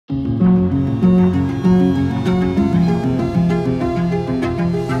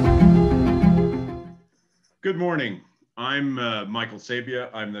morning. I'm Michael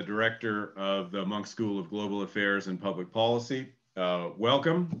Sabia. I'm the director of the Munk School of Global Affairs and Public Policy.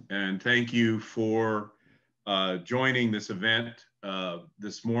 Welcome and thank you for joining this event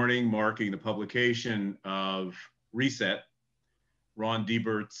this morning, marking the publication of Reset, Ron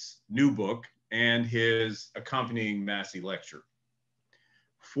Deibert's new book, and his accompanying Massey Lecture.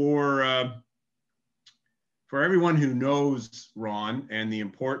 For everyone who knows Ron and the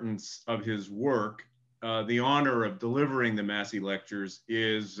importance of his work, the honor of delivering the Massey Lectures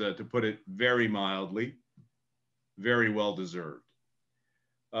is, to put it very mildly, very well deserved.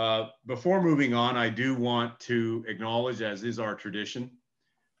 Before moving on, I do want to acknowledge, as is our tradition,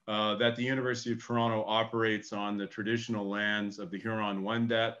 that the University of Toronto operates on the traditional lands of the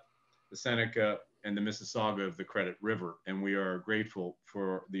Huron-Wendat, the Seneca, and the Mississauga of the Credit River, and we are grateful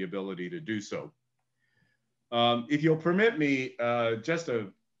for the ability to do so. If you'll permit me, just a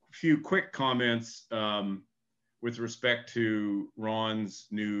few quick comments with respect to Ron's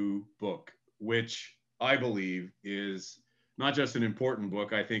new book, which I believe is not just an important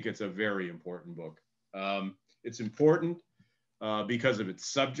book, I think it's a very important book. It's important because of its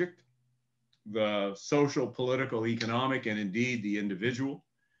subject, the social, political, economic, and indeed the individual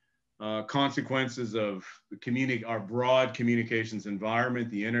consequences of our broad communications environment,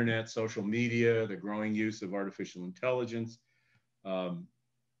 the internet, social media, the growing use of artificial intelligence.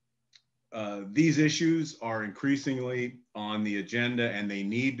 These issues are increasingly on the agenda, and they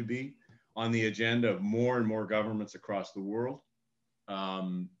need to be on the agenda of more and more governments across the world,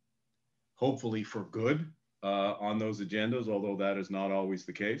 hopefully for good on those agendas, although that is not always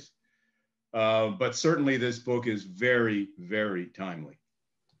the case. But certainly this book is very, very timely.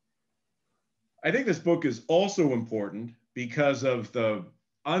 I think this book is also important because of the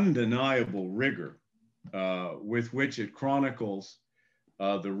undeniable rigor with which it chronicles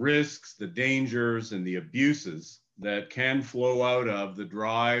the risks, the dangers, and the abuses that can flow out of the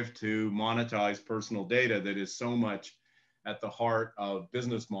drive to monetize personal data that is so much at the heart of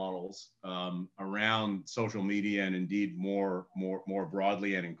business models around social media and indeed more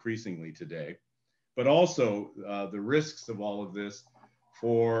broadly and increasingly today. But also the risks of all of this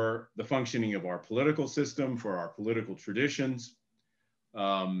for the functioning of our political system, for our political traditions,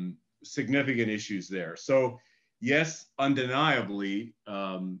 significant issues there. So yes, undeniably,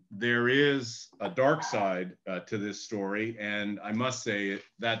 there is a dark side to this story, and I must say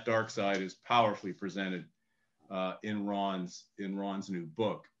that dark side is powerfully presented in Ron's new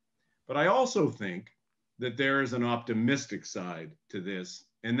book. But I also think that there is an optimistic side to this,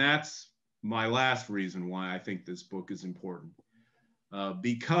 and that's my last reason why I think this book is important.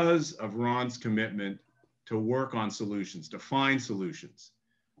 Because of Ron's commitment to work on solutions, to find solutions.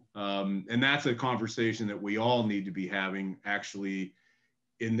 And that's a conversation that we all need to be having actually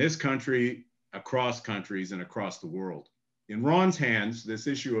in this country, across countries, and across the world. In Ron's hands, this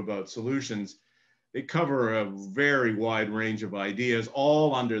issue about solutions, they cover a very wide range of ideas,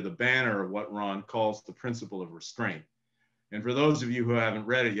 all under the banner of what Ron calls the principle of restraint. And for those of you who haven't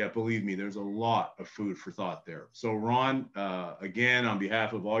read it yet, believe me, there's a lot of food for thought there. So Ron, again, on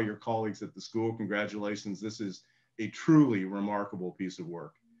behalf of all your colleagues at the school, congratulations. This is a truly remarkable piece of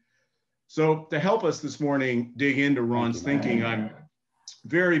work. So to help us this morning dig into Ron's thinking, I'm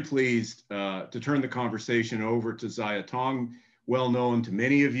very pleased to turn the conversation over to Ziya Tong, well known to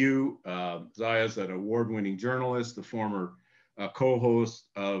many of you. Ziya is an award-winning journalist, the former co-host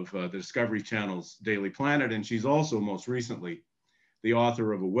of the Discovery Channel's Daily Planet, and she's also most recently the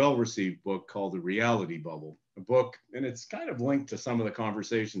author of a well-received book called The Reality Bubble, a book, and it's kind of linked to some of the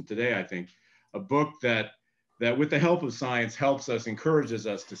conversation today, I think, a book that with the help of science encourages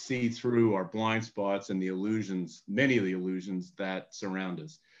us to see through our blind spots and the illusions, many of the illusions that surround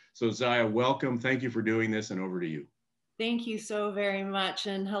us. So Ziya, welcome, thank you for doing this, and over to you. Thank you so very much.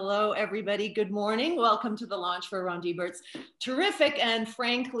 And hello, everybody. Good morning. Welcome to the launch for Ron Deibert's terrific and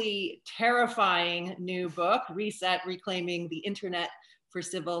frankly terrifying new book, Reset, Reclaiming the Internet for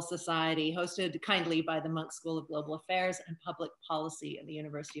Civil Society, hosted kindly by the Munk School of Global Affairs and Public Policy at the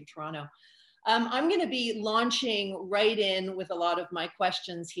University of Toronto. I'm going to be launching right in with a lot of my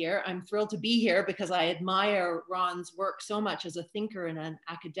questions here. I'm thrilled to be here because I admire Ron's work so much as a thinker and an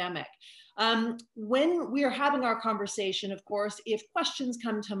academic. When we're having our conversation, of course, if questions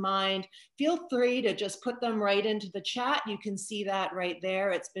come to mind, feel free to just put them right into the chat. You can see that right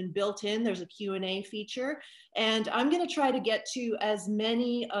there. It's been built in. There's a Q&A feature. And I'm going to try to get to as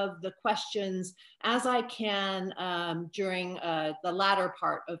many of the questions as I can during the latter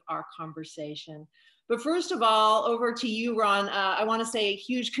part of our conversation. But first of all, over to you, Ron. I want to say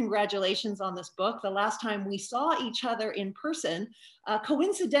huge congratulations on this book. The last time we saw each other in person,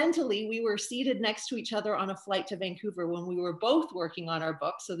 coincidentally, we were seated next to each other on a flight to Vancouver when we were both working on our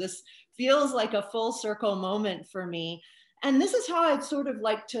book. So this feels like a full circle moment for me. And this is how I'd sort of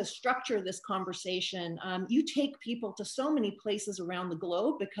like to structure this conversation. You take people to so many places around the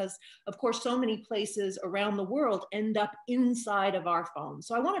globe because, of course, so many places around the world end up inside of our phones.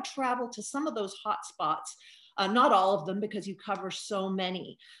 So I want to travel to some of those hot spots. Not all of them because you cover so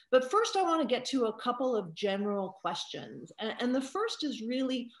many. But first, I want to get to a couple of general questions. And the first is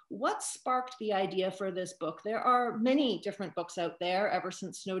really, what sparked the idea for this book? There are many different books out there ever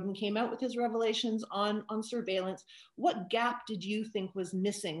since Snowden came out with his revelations on surveillance. What gap did you think was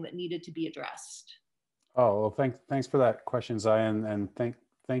missing that needed to be addressed? Oh, well, thanks for that question, Ziya, and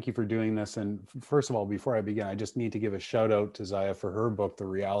thank you for doing this. And first of all, before I begin, I just need to give a shout out to Ziya for her book, The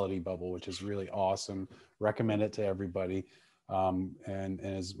Reality Bubble, which is really awesome. Recommend it to everybody. And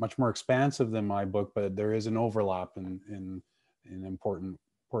is much more expansive than my book, but there is an overlap in important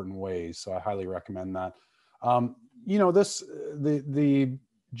ways. So I highly recommend that. You know, the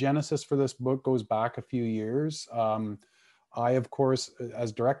genesis for this book goes back a few years. I, of course,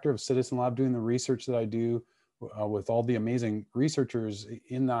 as director of Citizen Lab, doing the research that I do with all the amazing researchers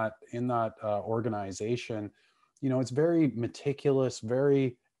in that organization, you know, it's very meticulous,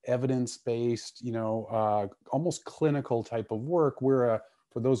 very evidence-based, you know, almost clinical type of work. For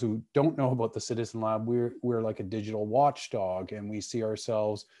those who don't know about the Citizen Lab, we're like a digital watchdog, and we see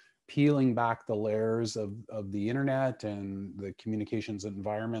ourselves peeling back the layers of the internet and the communications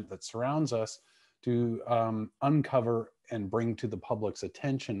environment that surrounds us to uncover and bring to the public's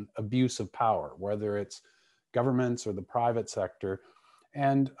attention abuse of power, whether it's governments or the private sector.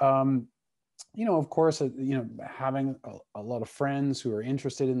 And you know, of course, you know, having a lot of friends who are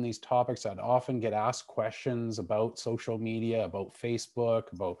interested in these topics, I'd often get asked questions about social media, about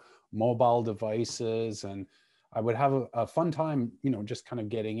Facebook, about mobile devices, and I would have a fun time, you know, just kind of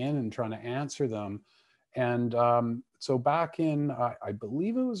getting in and trying to answer them. And so back in, I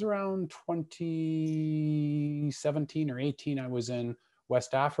believe it was around 2017 or 18, I was in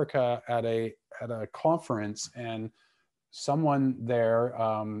West Africa at a conference, and someone there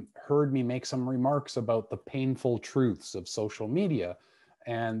heard me make some remarks about the painful truths of social media.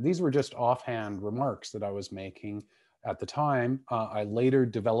 And these were just offhand remarks that I was making at the time. I later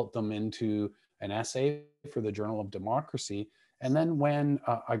developed them into an essay for the Journal of Democracy. And then when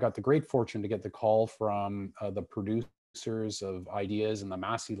I got the great fortune to get the call from the producers of Ideas and the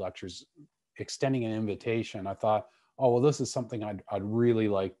Massey Lectures extending an invitation, I thought, oh, well, this is something I'd really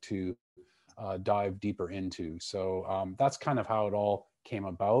like to dive deeper into. So that's kind of how it all came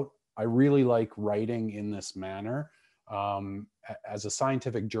about. I really like writing in this manner. As a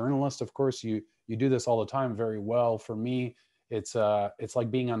scientific journalist, of course, you do this all the time very well. For me, it's like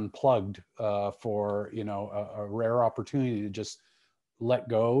being unplugged for, you know, a rare opportunity to just let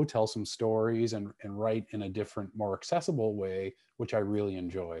go, tell some stories, and write in a different, more accessible way, which I really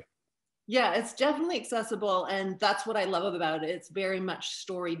enjoy. Yeah, it's definitely accessible, and that's what I love about it. It's very much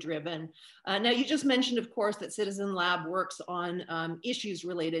story driven. Now, you just mentioned, of course, that Citizen Lab works on issues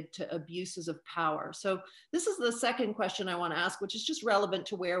related to abuses of power. So this is the second question I want to ask, which is just relevant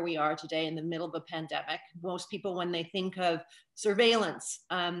to where we are today in the middle of a pandemic. Most people, when they think of surveillance,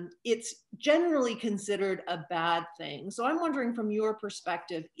 it's generally considered a bad thing. So I'm wondering, from your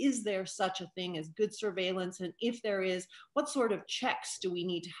perspective, is there such a thing as good surveillance? And if there is, what sort of checks do we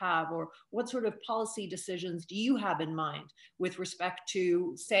need to have, or what sort of policy decisions do you have in mind with respect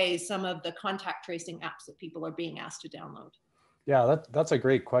to, say, some of the contact tracing apps that people are being asked to download? Yeah, that's a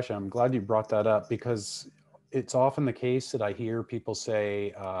great question. I'm glad you brought that up, because it's often the case that I hear people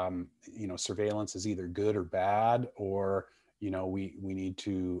say, you know, surveillance is either good or bad, or, you know, we need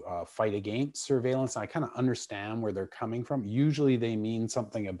to fight against surveillance. I kind of understand where they're coming from. Usually they mean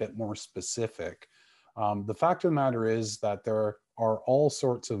something a bit more specific. The fact of the matter is that there are all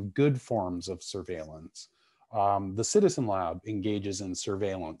sorts of good forms of surveillance. The Citizen Lab engages in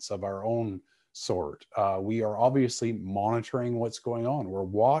surveillance of our own sort. We are obviously monitoring what's going on. We're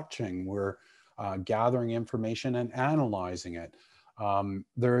watching, we're gathering information and analyzing it.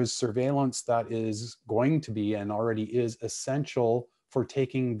 There is surveillance that is going to be and already is essential for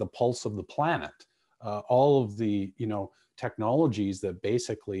taking the pulse of the planet. All of the, you know, technologies that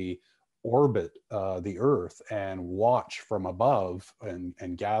basically orbit the Earth and watch from above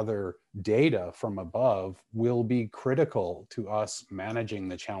and gather data from above will be critical to us managing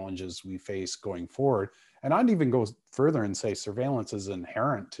the challenges we face going forward. And I'd even go further and say surveillance is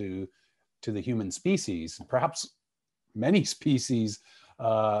inherent to the human species. Perhaps many species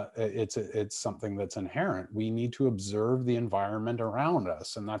It's something that's inherent. We need to observe the environment around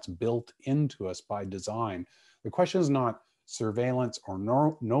us, and that's built into us by design. The question is not surveillance or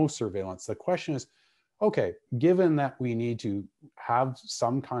no surveillance. The question is, okay, given that we need to have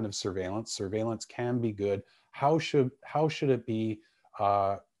some kind of surveillance, surveillance can be good. How should it be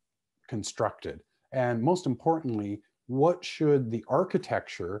constructed? And most importantly, what should the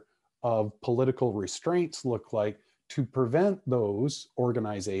architecture of political restraints look like to prevent those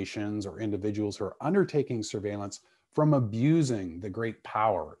organizations or individuals who are undertaking surveillance from abusing the great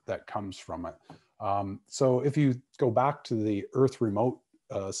power that comes from it? So if you go back to the Earth remote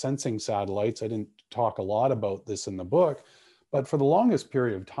sensing satellites, I didn't talk a lot about this in the book, but for the longest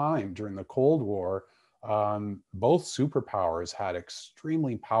period of time during the Cold War, both superpowers had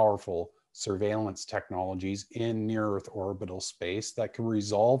extremely powerful surveillance technologies in near Earth orbital space that can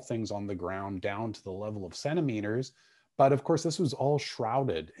resolve things on the ground down to the level of centimeters. But of course, this was all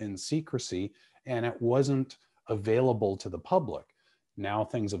shrouded in secrecy and it wasn't available to the public. Now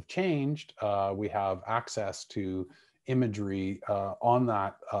things have changed. We have access to imagery on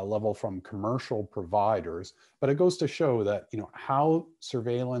that level from commercial providers, but it goes to show that, you know, how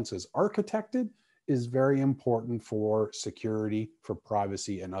surveillance is architected is very important for security, for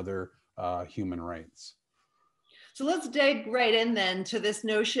privacy, and other human rights. So let's dig right in then to this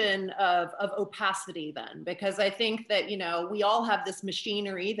notion of opacity then, because I think that, you know, we all have this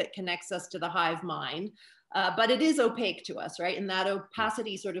machinery that connects us to the hive mind, but it is opaque to us, right? And that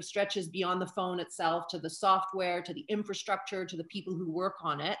opacity sort of stretches beyond the phone itself to the software, to the infrastructure, to the people who work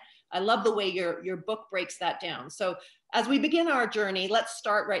on it. I love the way your book breaks that down. So as we begin our journey, let's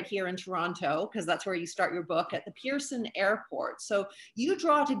start right here in Toronto, because that's where you start your book, at the Pearson Airport. So you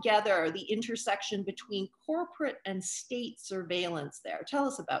draw together the intersection between corporate and state surveillance there. Tell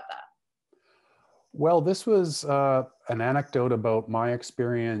us about that. Well, this was an anecdote about my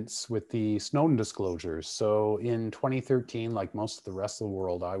experience with the Snowden disclosures. So in 2013, like most of the rest of the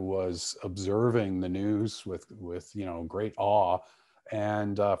world, I was observing the news with you know, great awe.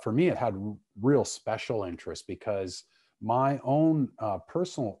 And for me, it had real special interest because my own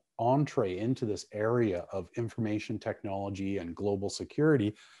personal entree into this area of information technology and global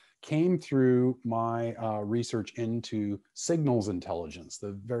security came through my research into signals intelligence,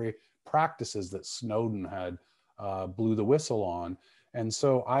 the very practices that Snowden had blew the whistle on. And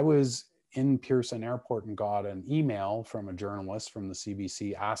so I was in Pearson Airport and got an email from a journalist from the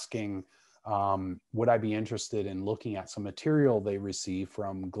CBC asking, would I be interested in looking at some material they received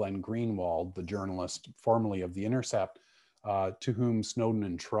from Glenn Greenwald, the journalist formerly of The Intercept, to whom Snowden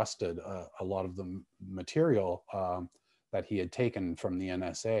entrusted a lot of the material that he had taken from the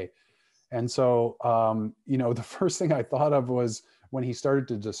NSA. And so, you know, the first thing I thought of was when he started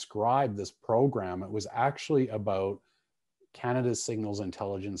to describe this program, it was actually about Canada's Signals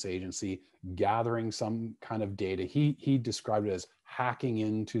Intelligence Agency gathering some kind of data. He described it as hacking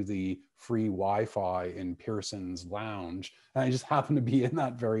into the free Wi-Fi in Pearson's lounge. And I just happened to be in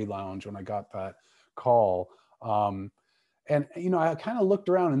that very lounge when I got that call. And, you know, I kind of looked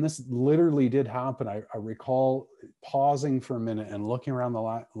around and this literally did happen. I recall pausing for a minute and looking around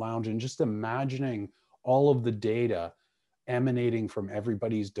the lounge and just imagining all of the data emanating from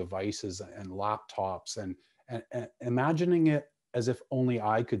everybody's devices and laptops and imagining it as if only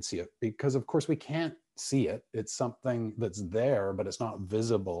I could see it, because of course we can't see it. It's something that's there, but it's not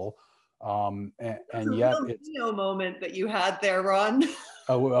visible. And yet it's a Neo moment that you had there, Ron.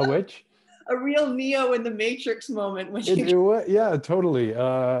 A which? A real Neo in the Matrix moment. When Yeah, totally.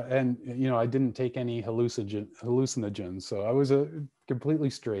 And you know, I didn't take any hallucinogens, so I was completely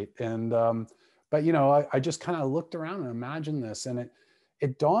straight. And but you know, I just kind of looked around and imagined this, and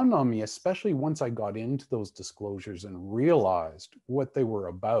it dawned on me, especially once I got into those disclosures and realized what they were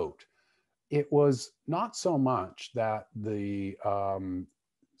about. It was not so much that the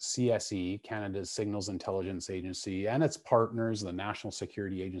CSE, Canada's Signals Intelligence Agency, and its partners, the National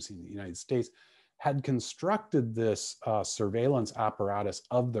Security Agency in the United States, had constructed this surveillance apparatus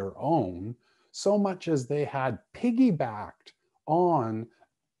of their own, so much as they had piggybacked on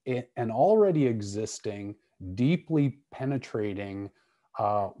an already existing, deeply penetrating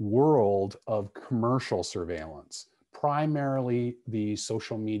world of commercial surveillance, primarily the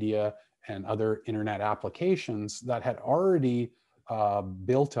social media and other internet applications that had already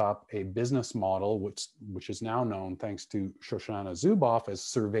built up a business model, which is now known, thanks to Shoshana Zuboff, as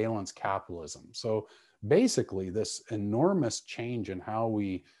surveillance capitalism. So basically, this enormous change in how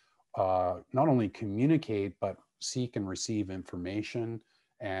we not only communicate, but seek and receive information,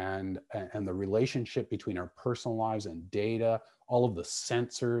 and the relationship between our personal lives and data, all of the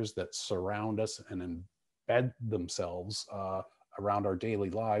sensors that surround us and embed themselves around our daily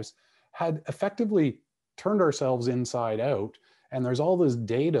lives, had effectively turned ourselves inside out. And there's all this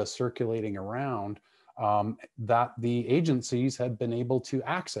data circulating around that the agencies had been able to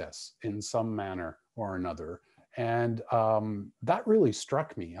access in some manner or another. And that really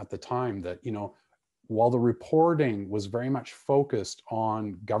struck me at the time that, you know, while the reporting was very much focused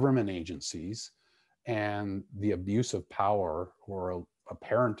on government agencies and the abuse of power or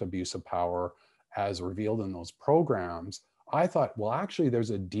apparent abuse of power as revealed in those programs, I thought, well, actually, there's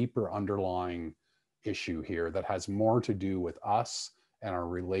a deeper underlying issue here that has more to do with us and our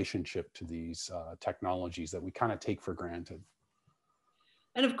relationship to these technologies that we kind of take for granted.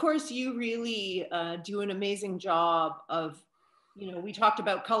 And of course, you really do an amazing job of, you know, we talked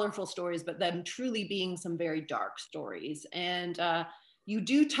about colorful stories, but them truly being some very dark stories. And you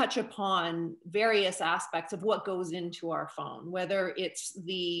do touch upon various aspects of what goes into our phone, whether it's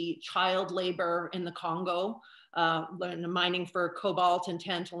the child labor in the Congo, mining for cobalt and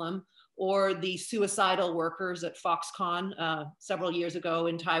tantalum, or the suicidal workers at Foxconn several years ago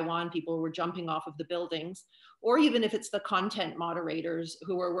in Taiwan. People were jumping off of the buildings, or even if it's the content moderators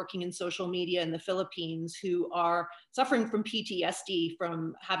who are working in social media in the Philippines who are suffering from PTSD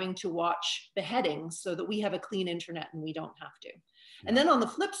from having to watch beheadings so that we have a clean internet and we don't have to. And then on the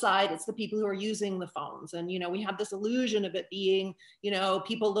flip side, it's the people who are using the phones. And, you know, we have this illusion of it being, you know,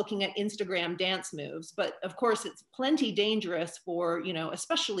 people looking at Instagram dance moves. But of course, it's plenty dangerous for, you know,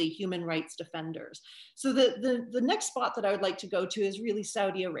 especially human rights defenders. So the next spot that I would like to go to is really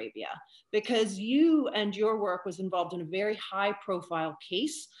Saudi Arabia, because you and your work was involved in a very high profile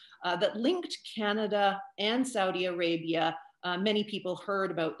case that linked Canada and Saudi Arabia. Many people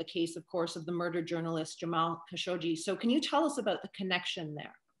heard about the case, of course, of the murdered journalist Jamal Khashoggi. So can you tell us about the connection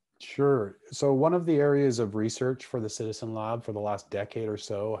there? Sure. So one of the areas of research for the Citizen Lab for the last decade or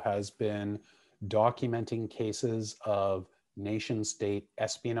so has been documenting cases of nation state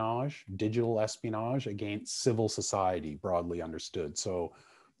espionage, digital espionage against civil society, broadly understood. So,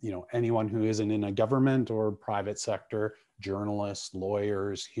 you know, anyone who isn't in a government or private sector, journalists,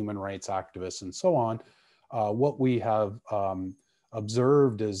 lawyers, human rights activists, and so on. What we have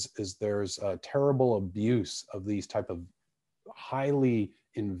observed is there's a terrible abuse of these type of highly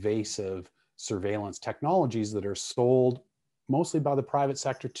invasive surveillance technologies that are sold mostly by the private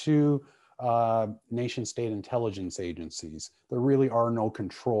sector to nation state intelligence agencies. There really are no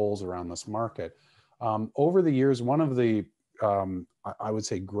controls around this market. Over the years, one of the, I would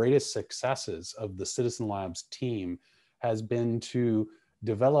say, greatest successes of the Citizen Labs team has been to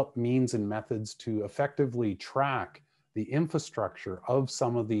develop means and methods to effectively track the infrastructure of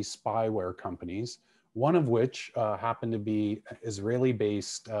some of these spyware companies, one of which happened to be an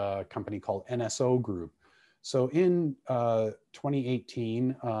Israeli-based company called NSO Group. So in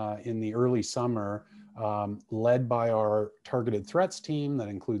 2018, in the early summer, led by our targeted threats team that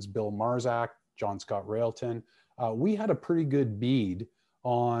includes Bill Marzak, John Scott Railton, we had a pretty good bead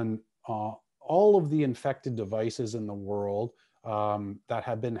on all of the infected devices in the world that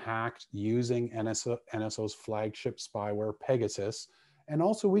have been hacked using NSO's flagship spyware, Pegasus. And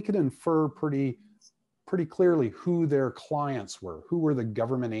also we could infer pretty clearly who their clients were, who were the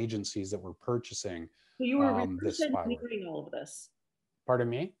government agencies that were purchasing so you were reverse engineering all of this. Pardon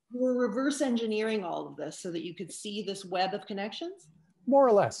me? You were reverse engineering all of this so that you could see this web of connections? More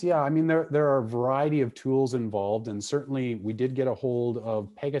or less, yeah. I mean, there are a variety of tools involved, and certainly we did get a hold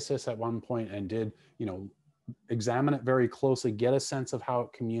of Pegasus at one point and did, you know, examine it very closely, get a sense of how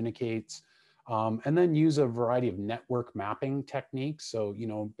it communicates, and then use a variety of network mapping techniques. So, you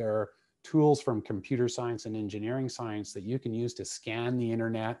know, there are tools from computer science and engineering science that you can use to scan the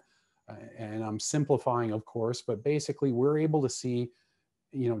internet. And I'm simplifying, of course, but basically we're able to see,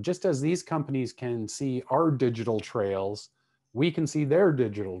 you know, just as these companies can see our digital trails, we can see their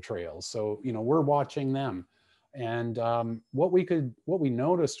digital trails. So, you know, we're watching them. And what we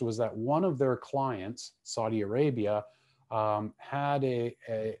noticed was that one of their clients, Saudi Arabia, had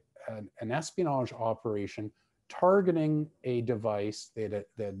an espionage operation targeting a device. They'd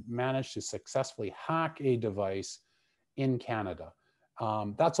managed to successfully hack a device in Canada.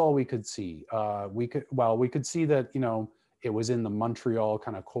 That's all we could see. We could see that, you know, it was in the Montreal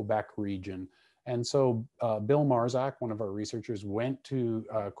kind of Quebec region. And so Bill Marzak, one of our researchers, went to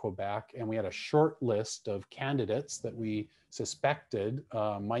Quebec, and we had a short list of candidates that we suspected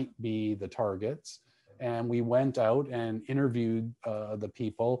might be the targets. And we went out and interviewed the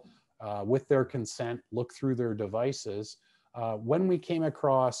people with their consent, looked through their devices. When we came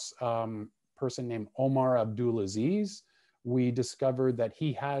across a person named Omar Abdulaziz, we discovered that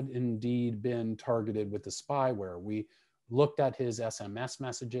he had indeed been targeted with the spyware. We looked at his SMS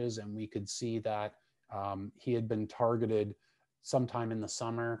messages, and we could see that he had been targeted sometime in the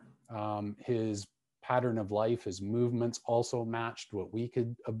summer. His pattern of life, his movements also matched what we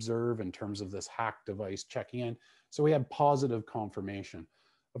could observe in terms of this hack device checking in. So we had positive confirmation.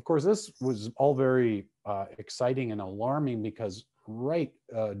 Of course, this was all very exciting and alarming because right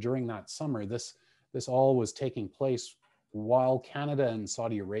during that summer, this all was taking place while Canada and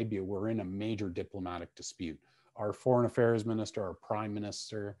Saudi Arabia were in a major diplomatic dispute. Our foreign affairs minister, our prime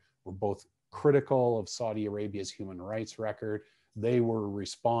minister were both critical of Saudi Arabia's human rights record. They were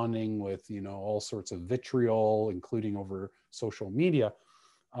responding with, all sorts of vitriol, including over social media.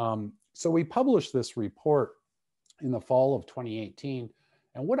 So we published this report in the fall of 2018.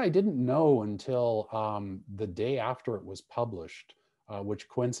 And what I didn't know until the day after it was published, which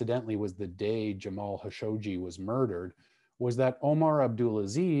coincidentally was the day Jamal Khashoggi was murdered, was that Omar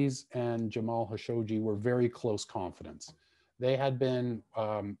Abdulaziz and Jamal Khashoggi were very close confidants. They had been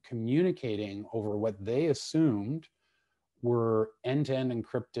communicating over what they assumed were end-to-end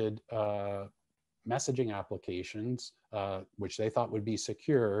encrypted messaging applications, which they thought would be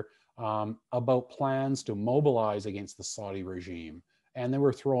secure, about plans to mobilize against the Saudi regime. And they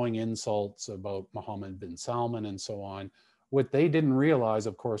were throwing insults about Mohammed bin Salman and so on. What they didn't realize,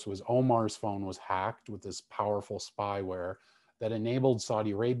 of course, was Omar's phone was hacked with this powerful spyware that enabled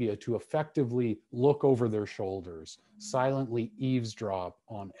Saudi Arabia to effectively look over their shoulders, silently eavesdrop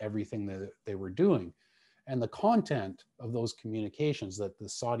on everything that they were doing. And the content of those communications that the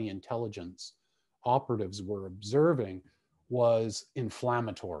Saudi intelligence operatives were observing was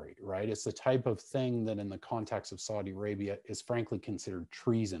inflammatory, right? It's the type of thing that in the context of Saudi Arabia is frankly considered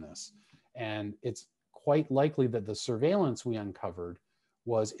treasonous. And it's quite likely that the surveillance we uncovered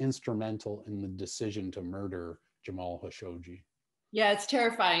was instrumental in the decision to murder Jamal Khashoggi. Yeah, it's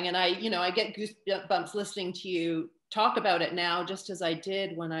terrifying. And I get goosebumps listening to you talk about it now, just as I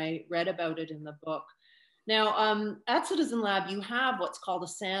did when I read about it in the book. Now, at Citizen Lab, you have what's called a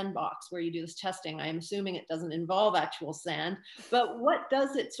sandbox where you do this testing. I'm assuming it doesn't involve actual sand, but what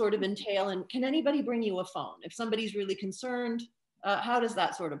does it sort of entail? And can anybody bring you a phone? If somebody's really concerned, how does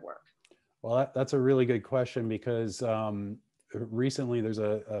that sort of work? Well, that's a really good question because recently there's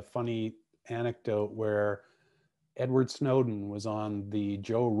a funny anecdote where Edward Snowden was on the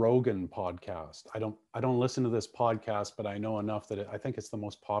Joe Rogan podcast. I don't listen to this podcast, but I know enough that I think it's the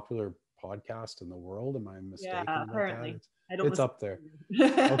most popular podcast in the world. Am I mistaken? Yeah, apparently. It's up there.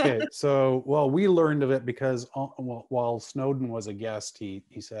 Okay, so we learned of it because while Snowden was a guest, he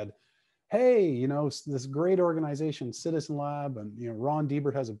said, "Hey, this great organization, Citizen Lab, and Ron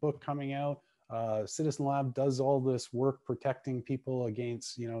Deibert has a book coming out. Citizen Lab does all this work protecting people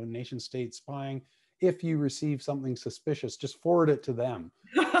against nation state spying. If you receive something suspicious, just forward it to them."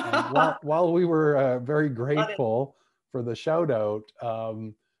 And while we were very grateful for the shout out,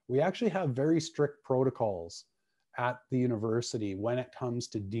 we actually have very strict protocols at the university when it comes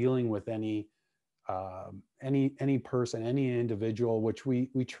to dealing with any person, any individual, which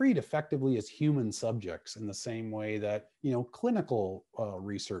we treat effectively as human subjects in the same way that clinical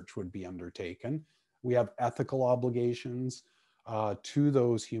research would be undertaken. We have ethical obligations to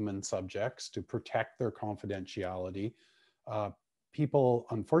those human subjects to protect their confidentiality. People,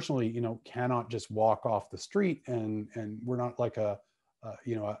 unfortunately, cannot just walk off the street, and we're not like a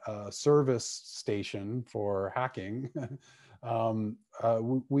service station for hacking.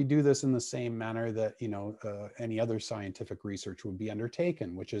 We do this in the same manner that any other scientific research would be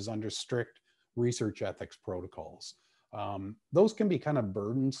undertaken, which is under strict research ethics protocols. Those can be kind of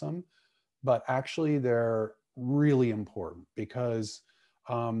burdensome, but actually they're really important because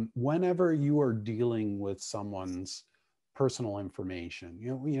whenever you are dealing with someone's personal information,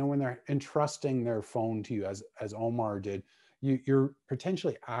 when they're entrusting their phone to you, as Omar did, you're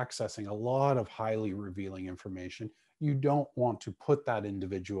potentially accessing a lot of highly revealing information. You don't want to put that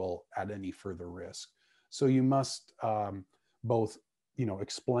individual at any further risk. So you must both,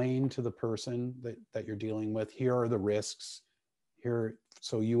 explain to the person that you're dealing with, here are the risks, here,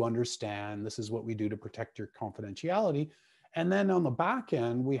 so you understand this is what we do to protect your confidentiality. And then on the back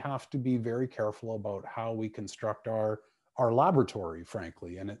end, we have to be very careful about how we construct our laboratory,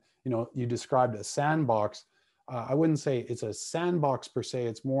 frankly. And you described a sandbox. I wouldn't say it's a sandbox per se.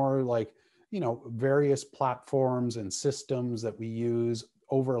 It's more like, various platforms and systems that we use,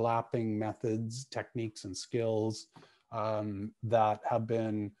 overlapping methods, techniques, and skills that have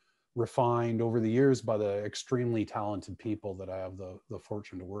been refined over the years by the extremely talented people that I have the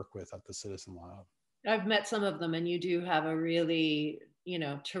fortune to work with at the Citizen Lab. I've met some of them, and you do have a really,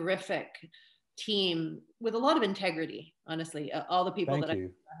 terrific team with a lot of integrity, honestly. All the people Thank that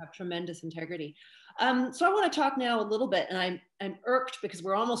you. I have tremendous integrity. So I want to talk now a little bit, and I'm irked because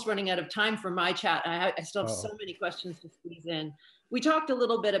we're almost running out of time for my chat. I still have so many questions to squeeze in. We talked a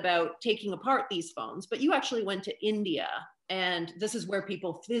little bit about taking apart these phones, but you actually went to India, and this is where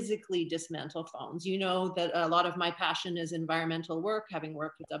people physically dismantle phones. You know that a lot of my passion is environmental work, having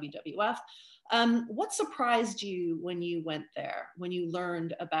worked with WWF. What surprised you when you went there, when you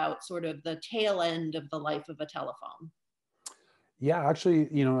learned about sort of the tail end of the life of a telephone? Yeah, actually,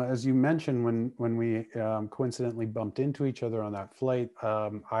 you know, as you mentioned, when we coincidentally bumped into each other on that flight,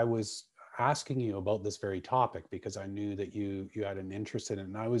 I was asking you about this very topic because I knew that you had an interest in it,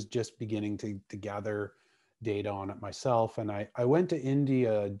 and I was just beginning to gather data on it myself. And I went to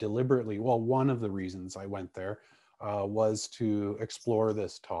India deliberately. Well, one of the reasons I went there was to explore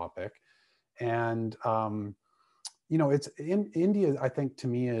this topic, and you know, it's in India. I think to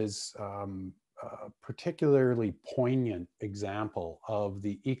me is a particularly poignant example of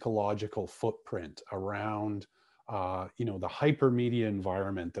the ecological footprint around, you know, the hypermedia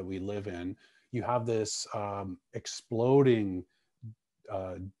environment that we live in. You have this exploding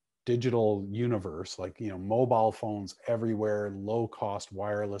digital universe, like, you know, mobile phones everywhere, low cost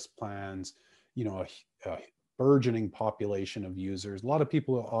wireless plans, you know, a burgeoning population of users. A lot of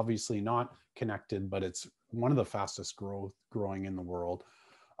people are obviously not connected, but it's one of the fastest growing in the world.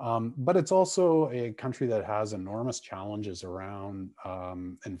 But it's also a country that has enormous challenges around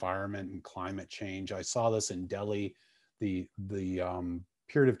environment and climate change. I saw this in Delhi. The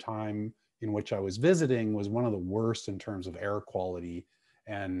period of time in which I was visiting was one of the worst in terms of air quality.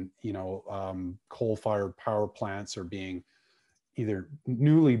 And, you know, coal-fired power plants are being either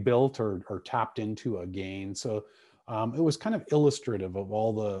newly built or tapped into again. So it was kind of illustrative of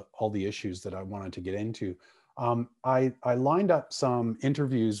all the issues that I wanted to get into. I lined up some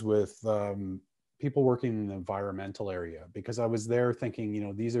interviews with people working in the environmental area because I was there thinking, you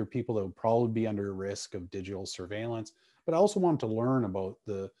know, these are people that would probably be under risk of digital surveillance, but I also wanted to learn about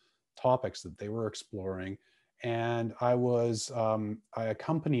the topics that they were exploring. And I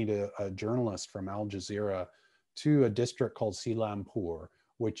accompanied a journalist from Al Jazeera to a district called Silampur,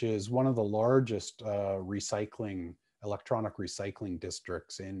 which is one of the largest electronic recycling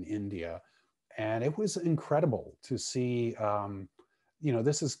districts in India. And it was incredible to see, you know,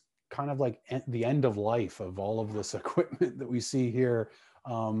 this is kind of like the end of life of all of this equipment that we see here.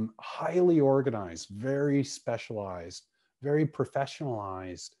 Highly organized, very specialized, very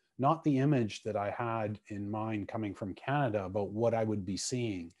professionalized, not the image that I had in mind coming from Canada about what I would be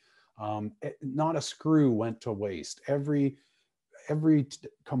seeing. Not a screw went to waste. Every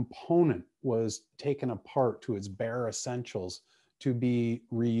component was taken apart to its bare essentials to be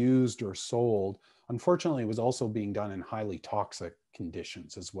reused or sold. Unfortunately, it was also being done in highly toxic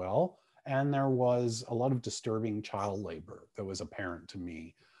conditions as well. And there was a lot of disturbing child labor that was apparent to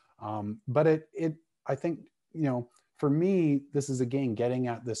me. But I think, you know, for me, this is again getting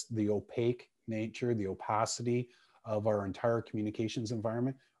at the opaque nature, the opacity of our entire communications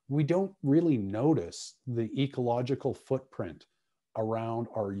environment. We don't really notice the ecological footprint around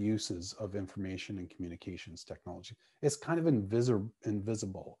our uses of information and communications technology. It's kind of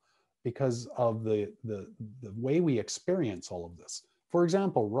invisible because of the way we experience all of this. For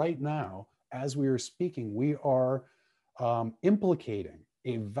example, right now, as we are speaking, we are implicating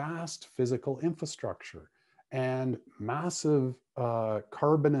a vast physical infrastructure and massive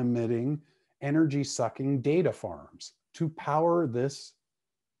carbon emitting, energy sucking data farms to power this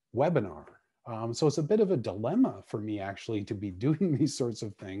webinar. So it's a bit of a dilemma for me actually to be doing these sorts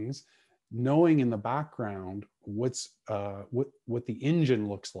of things, knowing in the background what the engine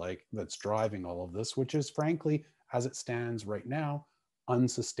looks like that's driving all of this, which is frankly, as it stands right now,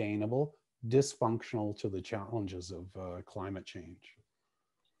 unsustainable, dysfunctional to the challenges of climate change.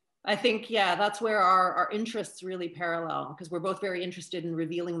 I think, yeah, that's where our interests really parallel, because we're both very interested in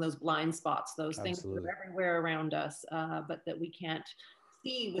revealing those blind spots, those things that are everywhere around us, but that we can't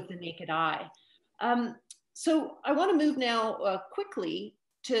see with the naked eye. So I want to move now quickly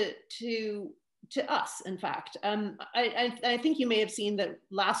to us, in fact. I think you may have seen that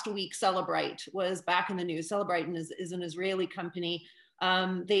last week Celebrite was back in the news. Celebrite is an Israeli company.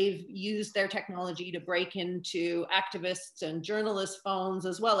 They've used their technology to break into activists and journalists' phones,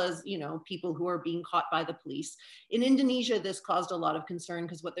 as well as, you know, people who are being caught by the police. In Indonesia, this caused a lot of concern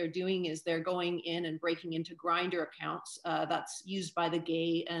because what they're doing is they're going in and breaking into Grindr accounts that's used by the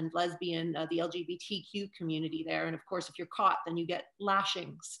gay and lesbian, the LGBTQ community there. And of course, if you're caught, then you get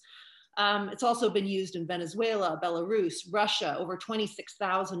lashings. It's also been used in Venezuela, Belarus, Russia, over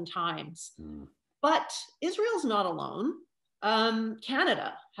 26,000 times. But Israel's not alone.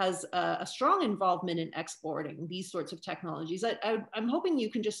 Canada has a strong involvement in exporting these sorts of technologies. I'm hoping you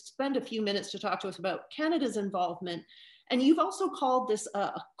can just spend a few minutes to talk to us about Canada's involvement. And you've also called this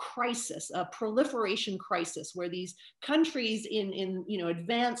a crisis, a proliferation crisis, where these countries in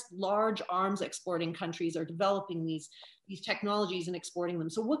advanced large arms exporting countries are developing these technologies and exporting them.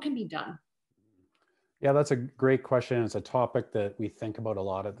 So what can be done? Yeah, that's a great question. It's a topic that we think about a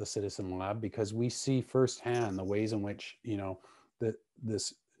lot at the Citizen Lab, because we see firsthand the ways in which,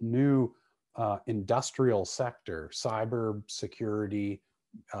 this new industrial sector, cyber security,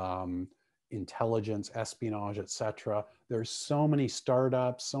 intelligence, espionage, et cetera. There's so many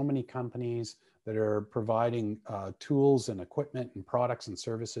startups, so many companies that are providing tools and equipment and products and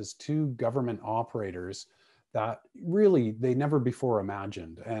services to government operators that really they never before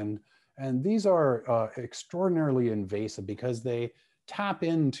imagined. And these are extraordinarily invasive because they tap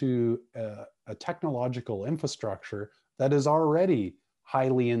into a technological infrastructure that is already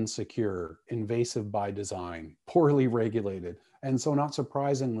highly insecure, invasive by design, poorly regulated. And so not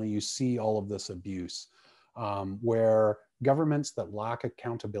surprisingly, you see all of this abuse where governments that lack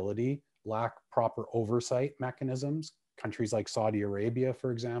accountability, lack proper oversight mechanisms, countries like Saudi Arabia,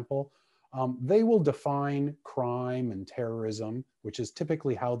 for example, they will define crime and terrorism, which is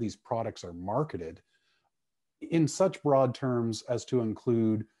typically how these products are marketed, in such broad terms as to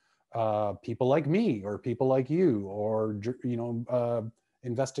include people like me or people like you, or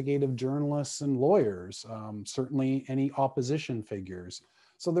investigative journalists and lawyers, certainly any opposition figures.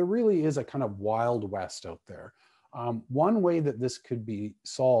 So there really is a kind of Wild West out there. One way that this could be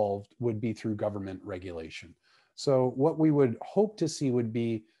solved would be through government regulation. So what we would hope to see would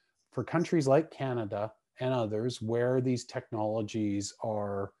be for countries like Canada and others where these technologies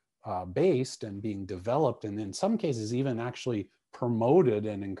are based and being developed, and in some cases even actually promoted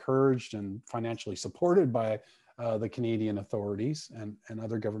and encouraged and financially supported by the Canadian authorities and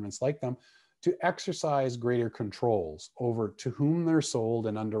other governments like them, to exercise greater controls over to whom they're sold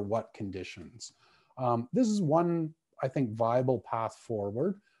and under what conditions. This is one, I think, viable path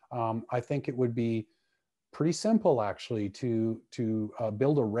forward. I think it would be pretty simple, actually, to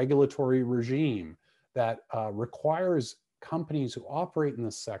build a regulatory regime that requires companies who operate in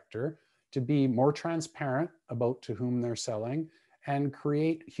this sector to be more transparent about to whom they're selling, and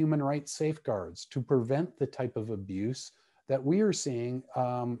create human rights safeguards to prevent the type of abuse that we are seeing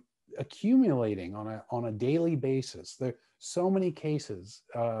accumulating on a daily basis. There are so many cases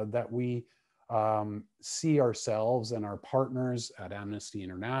that we see ourselves and our partners at Amnesty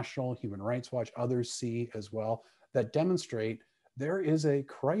International, Human Rights Watch, others see as well, that demonstrate there is a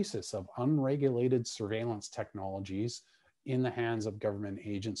crisis of unregulated surveillance technologies in the hands of government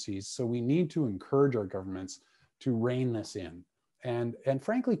agencies. So we need to encourage our governments to rein this in. And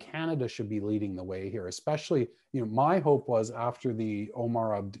frankly, Canada should be leading the way here, especially, my hope was after the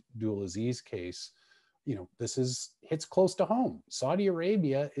Omar Abdulaziz case, this hits close to home. Saudi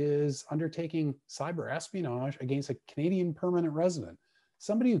Arabia is undertaking cyber espionage against a Canadian permanent resident,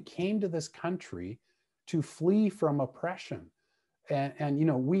 somebody who came to this country to flee from oppression. And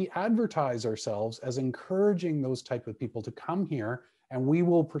we advertise ourselves as encouraging those type of people to come here, and we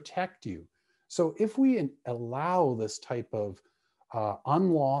will protect you. So if we allow this type of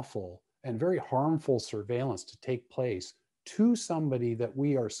unlawful and very harmful surveillance to take place to somebody that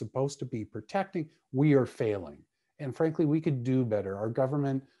we are supposed to be protecting, we are failing. And frankly, we could do better. Our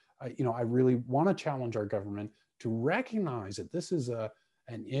government, I really want to challenge our government to recognize that this is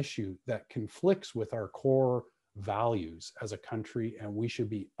an issue that conflicts with our core values as a country, and we should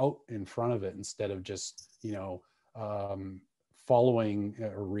be out in front of it instead of just, following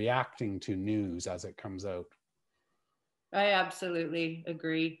or reacting to news as it comes out. I absolutely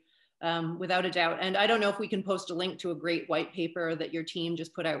agree, without a doubt. And I don't know if we can post a link to a great white paper that your team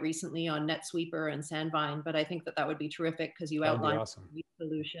just put out recently on NetSweeper and Sandvine, but I think that would be terrific because you outlined awesome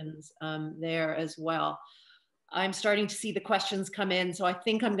solutions there as well. I'm starting to see the questions come in, so I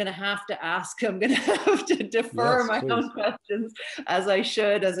think I'm going to have to ask. I'm going to have to defer my own questions, as I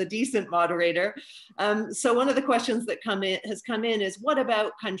should, as a decent moderator. So one of the questions that has come in is, what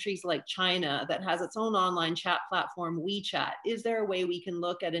about countries like China that has its own online chat platform, WeChat? Is there a way we can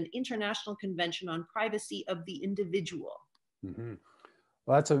look at an international convention on privacy of the individual? Mm-hmm.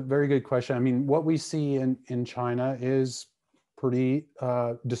 Well, that's a very good question. I mean, what we see in China is pretty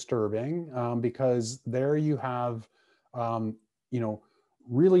disturbing because there you have,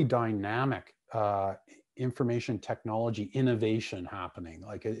 really dynamic information technology innovation happening.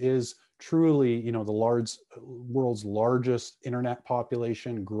 Like it is truly, the world's largest internet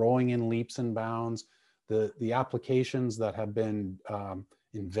population, growing in leaps and bounds. The applications that have been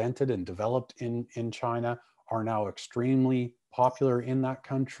invented and developed in China are now extremely popular in that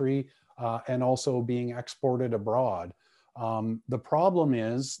country and also being exported abroad. The problem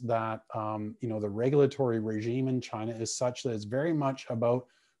is that the regulatory regime in China is such that it's very much about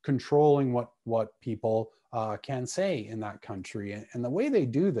controlling what people can say in that country. And the way they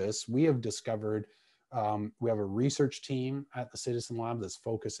do this, we have discovered, we have a research team at the Citizen Lab that's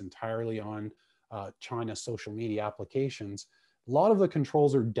focused entirely on China's social media applications. A lot of the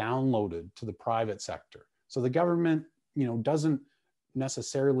controls are downloaded to the private sector. So the government, doesn't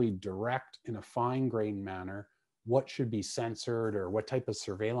necessarily direct in a fine-grained manner what should be censored or what type of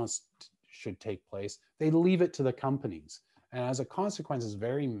surveillance should take place. They leave it to the companies. And as a consequence, it's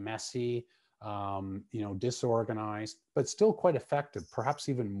very messy, disorganized, but still quite effective, perhaps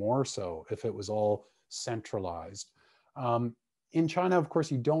even more so if it was all centralized. In China, of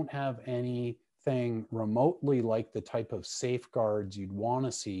course, you don't have anything remotely like the type of safeguards you'd want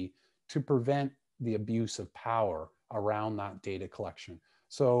to see to prevent the abuse of power around that data collection.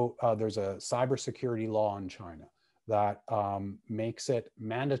 So there's a cybersecurity law in China that makes it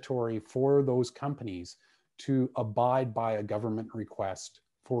mandatory for those companies to abide by a government request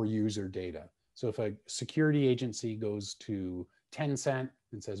for user data. So if a security agency goes to Tencent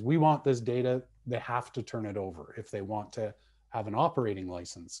and says, we want this data, they have to turn it over if they want to have an operating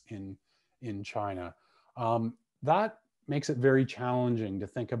license in China. That makes it very challenging to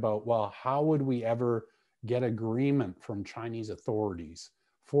think about, well, how would we ever get agreement from Chinese authorities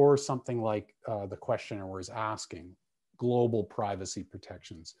for something like the questioner was asking, global privacy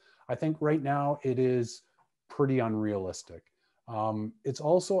protections? I think right now it is pretty unrealistic. It's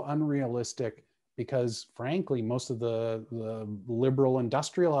also unrealistic because, frankly, most of the liberal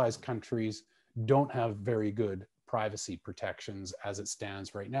industrialized countries don't have very good privacy protections as it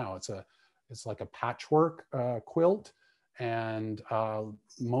stands right now. It's like a patchwork quilt, and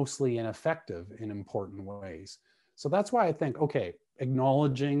mostly ineffective in important ways. So that's why I think, okay,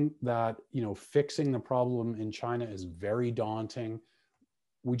 acknowledging that, fixing the problem in China is very daunting.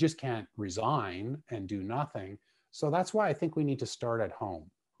 We just can't resign and do nothing. So that's why I think we need to start at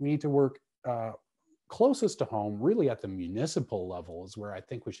home. We need to work closest to home, really at the municipal level is where I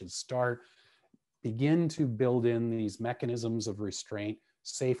think we should start, begin to build in these mechanisms of restraint,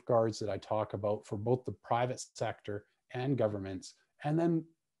 safeguards that I talk about for both the private sector and governments, and then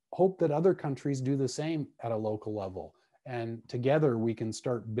hope that other countries do the same at a local level. And together we can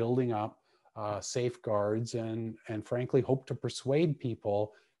start building up safeguards and frankly hope to persuade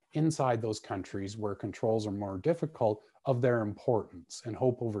people inside those countries where controls are more difficult of their importance, and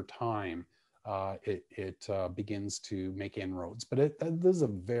hope over time it begins to make inroads. But this is a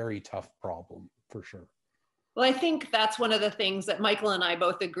very tough problem for sure. Well, I think that's one of the things that Michael and I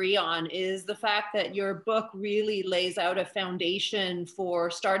both agree on, is the fact that your book really lays out a foundation for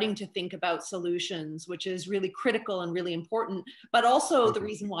starting to think about solutions, which is really critical and really important, but also the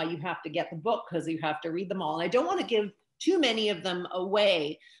reason why you have to get the book, because you have to read them all. And I don't want to give too many of them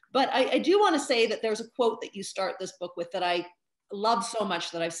away, but I do want to say that there's a quote that you start this book with that I love so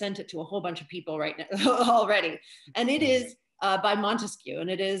much that I've sent it to a whole bunch of people right now already. And it is by Montesquieu,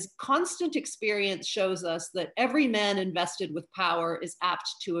 and it is, constant experience shows us that every man invested with power is apt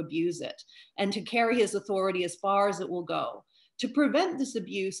to abuse it and to carry his authority as far as it will go. To prevent this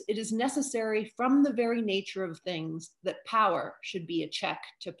abuse, it is necessary from the very nature of things that power should be a check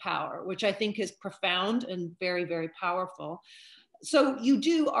to power, which I think is profound and very, very powerful. So you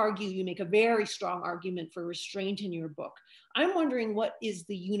do argue, you make a very strong argument for restraint in your book. I'm wondering, what is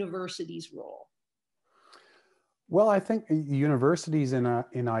the university's role? Well, I think universities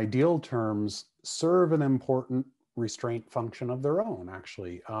in ideal terms serve an important restraint function of their own,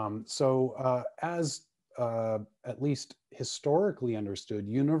 actually. As at least historically understood,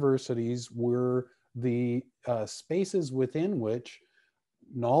 universities were the spaces within which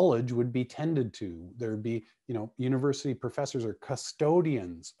knowledge would be tended to. There'd be, university professors are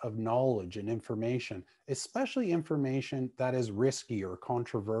custodians of knowledge and information, especially information that is risky or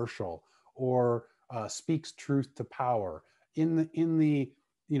controversial or speaks truth to power. In the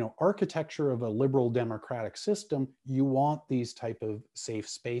architecture of a liberal democratic system, you want these type of safe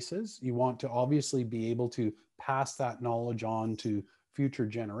spaces. You want to obviously be able to pass that knowledge on to future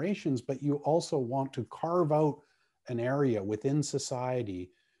generations, but you also want to carve out an area within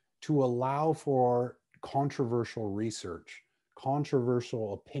society to allow for controversial research,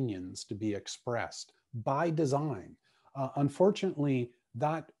 controversial opinions to be expressed by design. Unfortunately,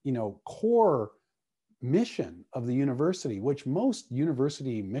 that core mission of the university, which most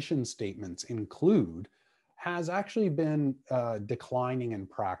university mission statements include, has actually been declining in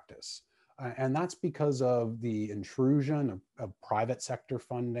practice. And that's because of the intrusion of private sector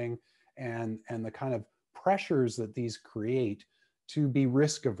funding and the kind of pressures that these create to be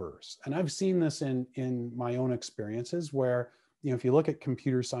risk averse. And I've seen this in my own experiences where, if you look at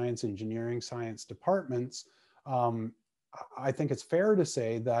computer science, engineering science departments, I think it's fair to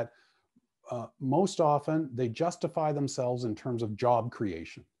say that most often they justify themselves in terms of job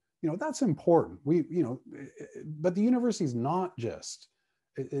creation. That's important. But the university is not just,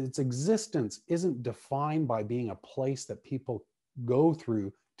 its existence isn't defined by being a place that people go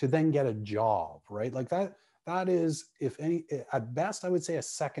through to then get a job, right? Like that is, if any, at best, I would say a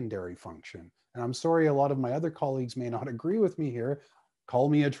secondary function. And I'm sorry, a lot of my other colleagues may not agree with me here. Call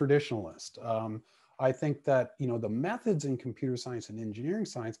me a traditionalist. I think that, the methods in computer science and engineering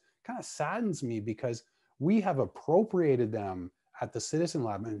science kind of saddens me because we have appropriated them at the Citizen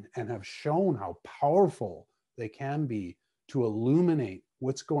Lab and have shown how powerful they can be to illuminate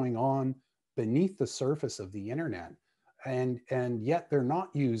what's going on beneath the surface of the internet. And yet they're not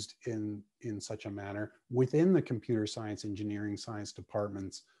used in such a manner within the computer science, engineering science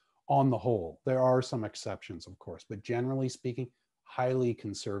departments on the whole. There are some exceptions, of course, but generally speaking, highly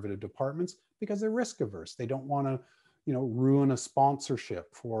conservative departments because they're risk averse. They don't want to, ruin a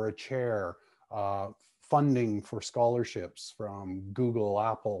sponsorship for a chair, funding for scholarships from Google,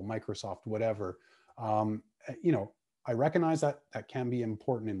 Apple, Microsoft, whatever. I recognize that can be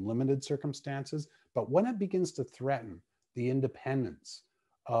important in limited circumstances, but when it begins to threaten the independence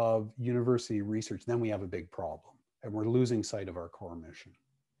of university research, then we have a big problem and we're losing sight of our core mission.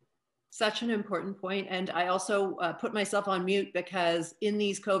 Such an important point. And I also put myself on mute because in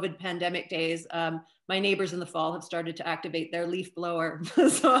these COVID pandemic days, my neighbors in the fall have started to activate their leaf blower.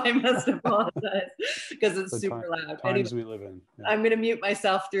 So I must apologize because it's super loud. Times we live in. Yeah. I'm going to mute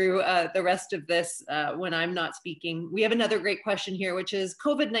myself through the rest of this when I'm not speaking. We have another great question here, which is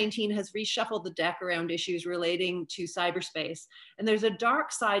COVID-19 has reshuffled the deck around issues relating to cyberspace. And there's a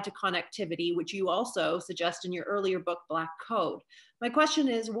dark side to connectivity, which you also suggest in your earlier book, Black Code. My question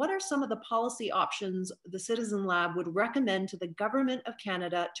is, what are some of the policy options the Citizen Lab would recommend to the Government of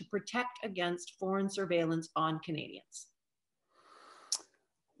Canada to protect against foreign surveillance on Canadians?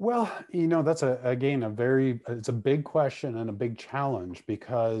 Well, that's it's a big question and a big challenge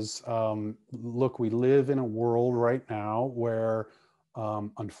because, look, we live in a world right now where,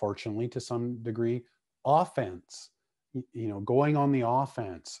 unfortunately, to some degree, offense, going on the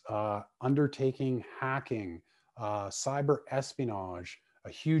offense, undertaking hacking, cyber espionage, a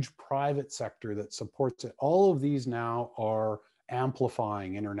huge private sector that supports it. All of these now are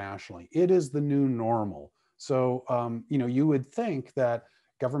amplifying internationally. It is the new normal. So, you would think that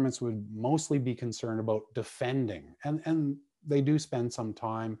governments would mostly be concerned about defending, and they do spend some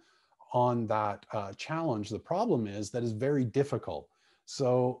time on that challenge. The problem is that it's very difficult.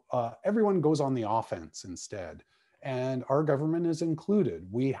 So everyone goes on the offense instead. And our government is included.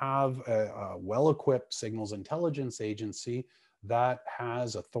 We have a well-equipped signals intelligence agency that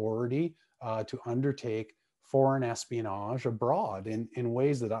has authority to undertake foreign espionage abroad in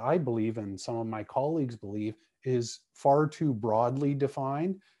ways that I believe and some of my colleagues believe is far too broadly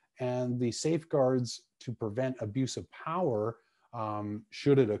defined. And the safeguards to prevent abuse of power,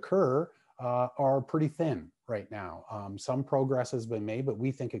 should it occur, are pretty thin right now. Some progress has been made, but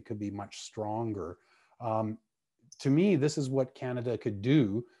we think it could be much stronger. To me, this is what Canada could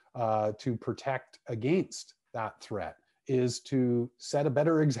do to protect against that threat, is to set a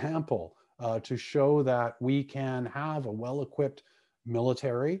better example, to show that we can have a well-equipped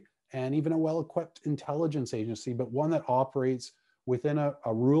military and even a well-equipped intelligence agency, but one that operates within a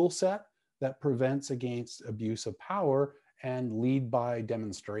rule set that prevents against abuse of power and lead by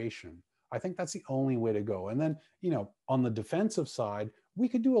demonstration. I think that's the only way to go. And then, on the defensive side, we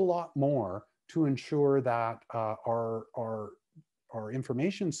could do a lot more to ensure that our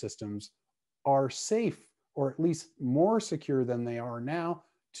information systems are safe, or at least more secure than they are now,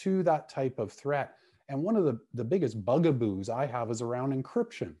 to that type of threat. And one of the biggest bugaboos I have is around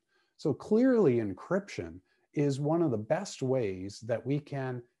encryption. So clearly encryption is one of the best ways that we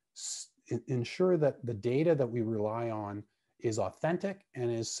can ensure that the data that we rely on is authentic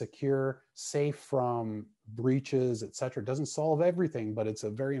and is secure, safe from breaches, et cetera. It doesn't solve everything, but it's a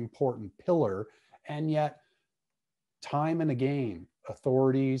very important pillar. And yet, time and again,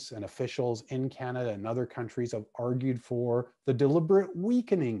 authorities and officials in Canada and other countries have argued for the deliberate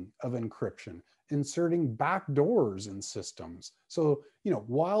weakening of encryption, inserting backdoors in systems. So,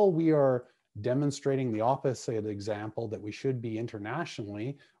 while we are demonstrating the opposite example that we should be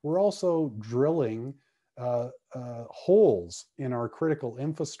internationally, we're also drilling holes in our critical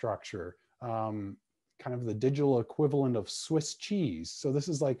infrastructure, kind of the digital equivalent of Swiss cheese. So this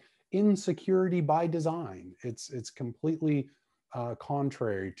is like insecurity by design. It's completely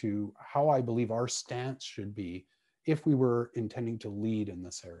contrary to how I believe our stance should be if we were intending to lead in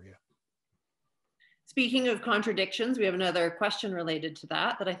this area. Speaking of contradictions, we have another question related to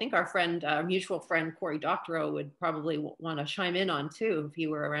that I think our friend, our mutual friend, Cory Doctorow would probably want to chime in on too if he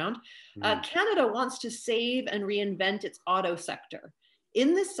were around. Canada wants to save and reinvent its auto sector.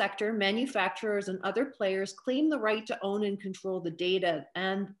 In this sector, manufacturers and other players claim the right to own and control the data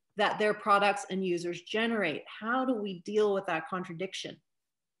and that their products and users generate. How do we deal with that contradiction?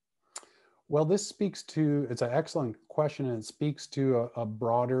 Well, this speaks to, it's an excellent question, and it speaks to a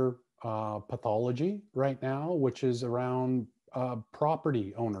broader pathology right now, which is around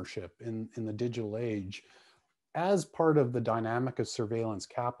property ownership in the digital age. As part of the dynamic of surveillance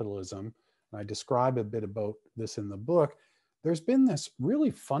capitalism, and I describe a bit about this in the book, there's been this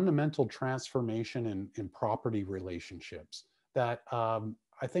really fundamental transformation in property relationships that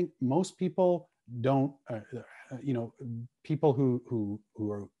I think most people don't, people who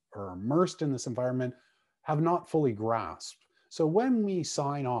are immersed in this environment have not fully grasped. So when we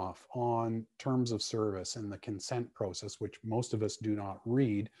sign off on terms of service and the consent process, which most of us do not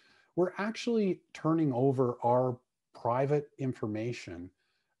read, we're actually turning over our private information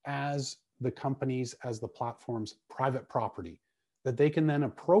as the companies, as the platforms' private property that they can then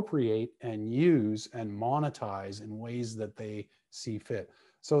appropriate and use and monetize in ways that they see fit.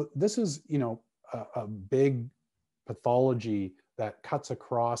 So this is, a big pathology that cuts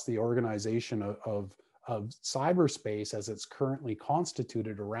across the organization of cyberspace as it's currently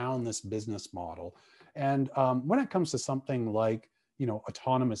constituted around this business model. And when it comes to something like,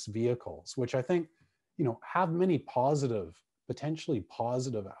 autonomous vehicles, which I think, have many potentially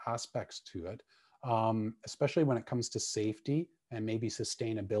positive aspects to it, especially when it comes to safety and maybe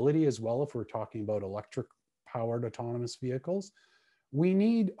sustainability as well, if we're talking about electric powered autonomous vehicles. We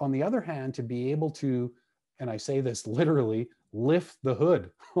need, on the other hand, to be able to, and I say this literally, lift the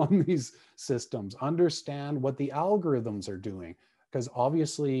hood on these systems, understand what the algorithms are doing, because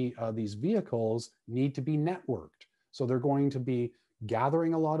obviously these vehicles need to be networked. So they're going to be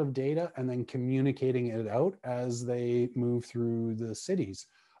gathering a lot of data and then communicating it out as they move through the cities.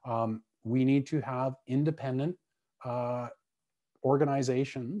 We need to have independent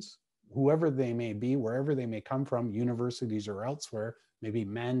organizations, whoever they may be, wherever they may come from, universities or elsewhere, maybe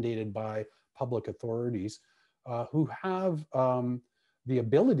mandated by public authorities, who have the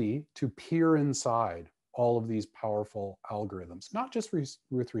ability to peer inside all of these powerful algorithms, not just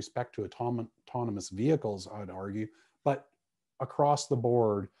with respect to autonomous vehicles, I'd argue, but across the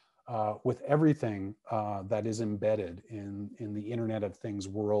board with everything that is embedded in the Internet of Things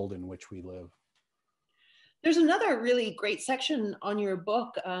world in which we live. There's another really great section on your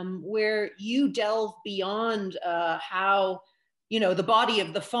book where you delve beyond how, the body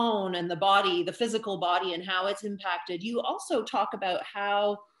of the phone and the physical body and how it's impacted. You also talk about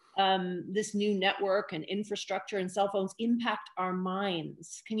how this new network and infrastructure and cell phones impact our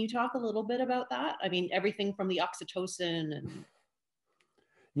minds. Can you talk a little bit about that? I mean, everything from the oxytocin and...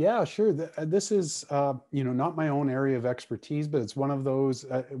 Yeah, sure. This is, not my own area of expertise, but it's one of those,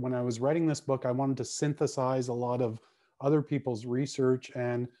 when I was writing this book, I wanted to synthesize a lot of other people's research.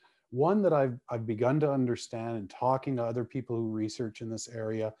 And one that I've begun to understand and talking to other people who research in this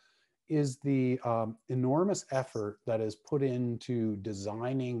area is the enormous effort that is put into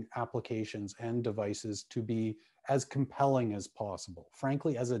designing applications and devices to be as compelling as possible,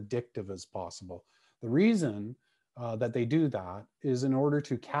 frankly, as addictive as possible. The reason that they do that is in order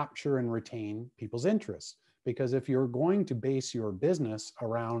to capture and retain people's interest. Because if you're going to base your business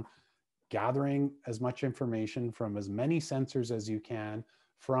around gathering as much information from as many sensors as you can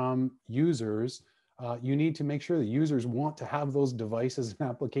from users, you need to make sure that users want to have those devices and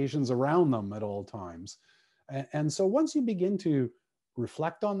applications around them at all times. And so once you begin to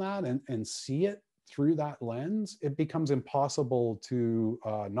reflect on that and see it through that lens, it becomes impossible to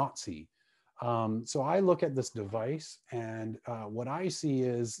not see. So I look at this device and what I see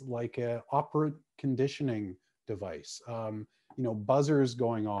is like an operant conditioning device, buzzers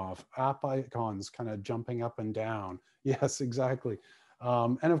going off, app icons kind of jumping up and down. Yes, exactly.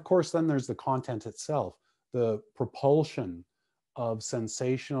 And of course, then there's the content itself, the propulsion of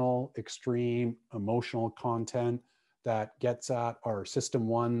sensational, extreme, emotional content that gets at our system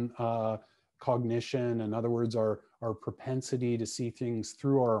one cognition. In other words, our propensity to see things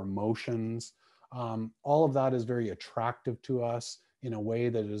through our emotions. All of that is very attractive to us in a way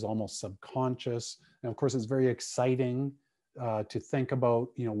that is almost subconscious. And of course, it's very exciting to think about,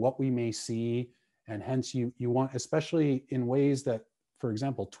 what we may see. And hence you want, especially in ways that, for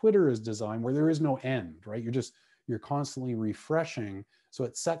example, Twitter is designed where there is no end, right? You're constantly refreshing. So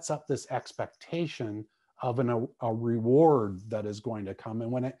it sets up this expectation of a reward that is going to come.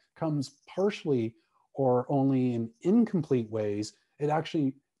 And when it comes partially or only in incomplete ways, it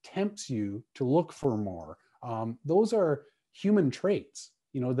actually tempts you to look for more. Those are human traits,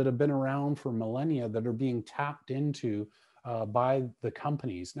 that have been around for millennia that are being tapped into by the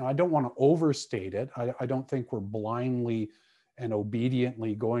companies. Now, I don't want to overstate it. I don't think we're blindly and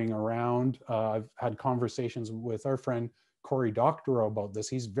obediently going around. I've had conversations with our friend Cory Doctorow about this.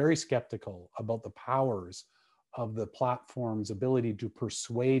 He's very skeptical about the powers of the platform's ability to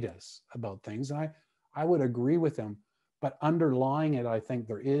persuade us about things. And I would agree with him, but underlying it, I think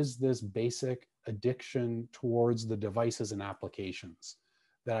there is this basic addiction towards the devices and applications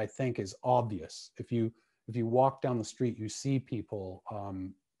that I think is obvious. If you walk down the street, you see people,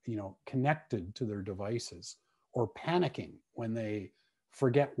 connected to their devices or panicking when they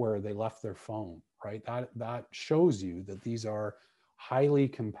forget where they left their phone, right? That shows you that these are highly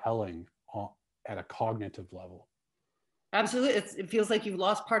compelling at a cognitive level. Absolutely. It feels like you've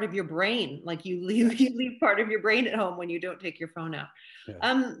lost part of your brain. Like you leave part of your brain at home when you don't take your phone out.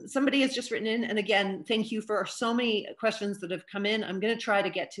 Yeah. Somebody has just written in, and again, thank you for so many questions that have come in. I'm going to try to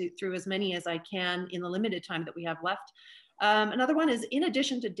get through as many as I can in the limited time that we have left. Another one is, in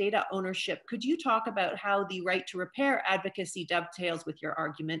addition to data ownership, could you talk about how the right to repair advocacy dovetails with your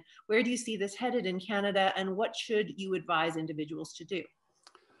argument? Where do you see this headed in Canada, and what should you advise individuals to do?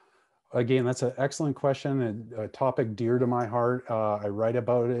 Again, that's an excellent question, a topic dear to my heart. I write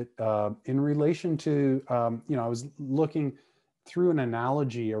about it in relation to, I was looking through an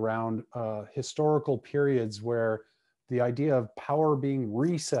analogy around historical periods where the idea of power being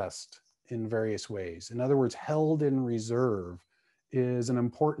recessed in various ways, in other words, held in reserve, is an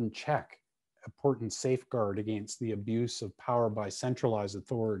important check, important safeguard against the abuse of power by centralized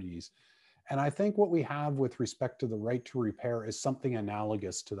authorities. And I think what we have with respect to the right to repair is something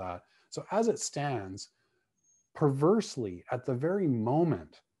analogous to that. So as it stands, perversely, at the very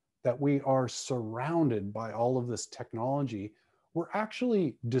moment that we are surrounded by all of this technology, we're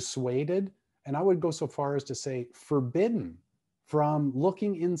actually dissuaded, and I would go so far as to say forbidden, from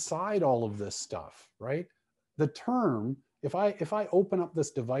looking inside all of this stuff, right? The term, if I open up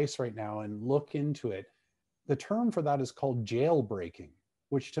this device right now and look into it, the term for that is called jailbreaking,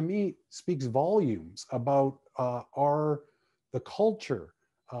 which to me speaks volumes about the culture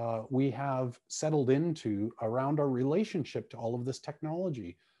we have settled into around our relationship to all of this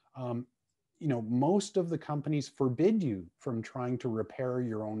technology. Most of the companies forbid you from trying to repair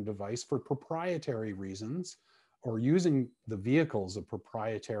your own device for proprietary reasons, or using the vehicles of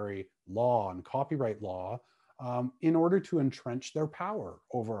proprietary law and copyright law in order to entrench their power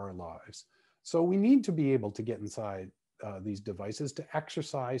over our lives. So we need to be able to get inside these devices to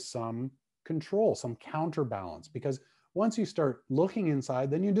exercise some control, some counterbalance, because once you start looking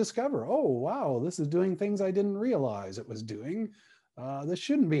inside, then you discover, oh, wow, this is doing things I didn't realize it was doing. This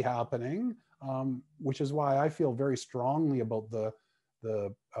shouldn't be happening, which is why I feel very strongly about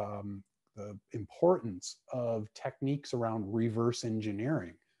the importance of techniques around reverse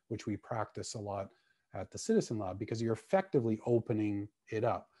engineering, which we practice a lot at the Citizen Lab, because you're effectively opening it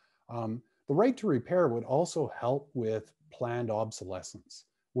up. The right to repair would also help with planned obsolescence,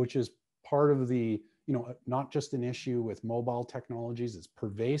 which is part of the, not just an issue with mobile technologies, it's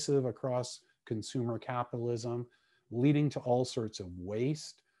pervasive across consumer capitalism, leading to all sorts of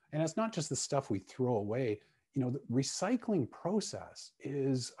waste. And it's not just the stuff we throw away. The recycling process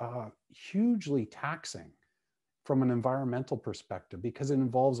is hugely taxing from an environmental perspective, because it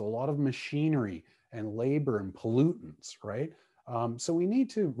involves a lot of machinery and labor and pollutants, right? So we need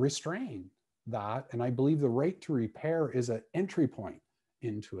to restrain that. And I believe the right to repair is an entry point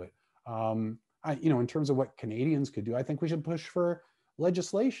into it. In terms of what Canadians could do, I think we should push for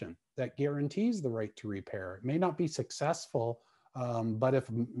legislation that guarantees the right to repair. It may not be successful, but if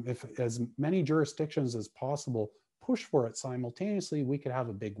as many jurisdictions as possible push for it simultaneously, we could have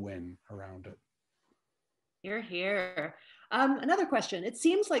a big win around it. Hear, hear. Another question. It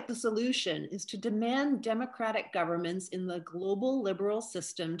seems like the solution is to demand democratic governments in the global liberal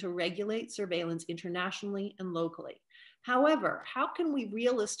system to regulate surveillance internationally and locally. However, how can we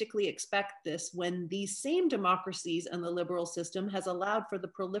realistically expect this when these same democracies and the liberal system has allowed for the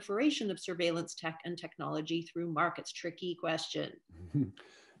proliferation of surveillance tech and technology through markets? Tricky question.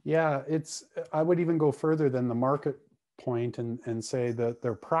 Yeah, I would even go further than the market point and say that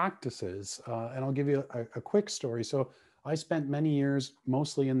their practices, and I'll give you a quick story. So I spent many years,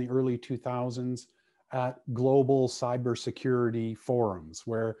 mostly in the early 2000s, at global cybersecurity forums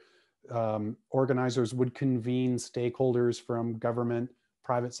where organizers would convene stakeholders from government,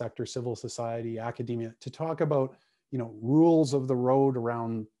 private sector, civil society, academia to talk about, rules of the road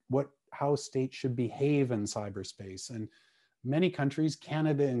around what how states should behave in cyberspace. And many countries,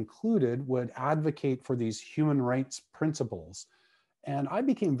 Canada included, would advocate for these human rights principles. And I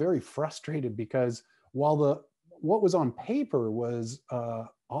became very frustrated because while what was on paper was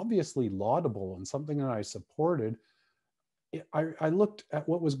obviously laudable and something that I supported, I looked at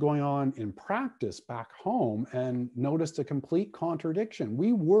what was going on in practice back home and noticed a complete contradiction.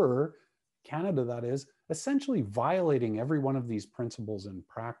 We were, Canada that is, essentially violating every one of these principles in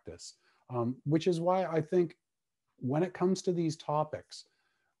practice, which is why I think when it comes to these topics,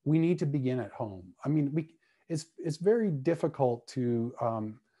 we need to begin at home. I mean, it's very difficult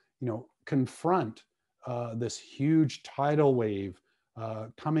to confront this huge tidal wave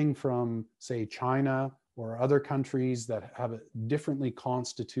coming from, say, China or other countries that have a differently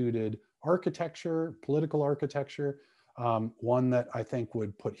constituted architecture, political architecture, one that I think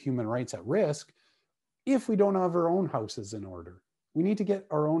would put human rights at risk if we don't have our own houses in order. We need to get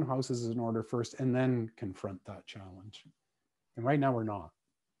our own houses in order first and then confront that challenge. And right now we're not.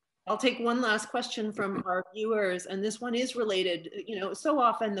 I'll take one last question from our viewers, and this one is related. So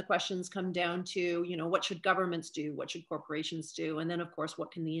often the questions come down to, what should governments do? What should corporations do? And then, of course,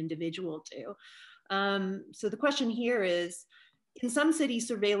 what can the individual do? So the question here is, in some cities,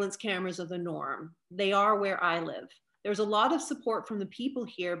 surveillance cameras are the norm. They are where I live. There's a lot of support from the people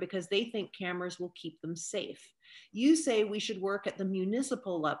here because they think cameras will keep them safe. You say we should work at the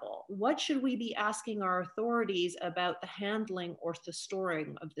municipal level. What should we be asking our authorities about the handling or the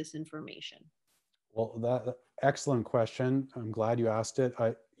storing of this information? Well, that excellent question. I'm glad you asked it.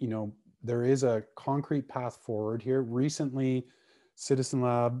 There is a concrete path forward here. Recently, Citizen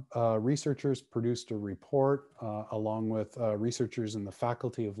Lab researchers produced a report along with researchers in the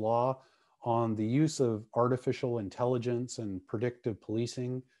Faculty of Law on the use of artificial intelligence and predictive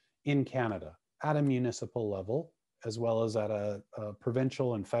policing in Canada at a municipal level, as well as at a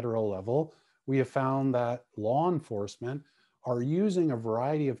provincial and federal level. We have found that law enforcement are using a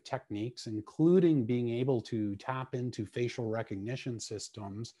variety of techniques, including being able to tap into facial recognition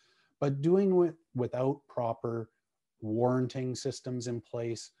systems, but doing it without proper warranting systems in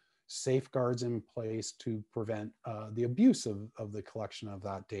place, safeguards in place to prevent the abuse of the collection of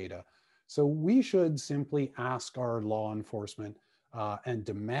that data. So we should simply ask our law enforcement and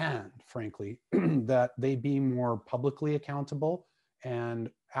demand, frankly, that they be more publicly accountable and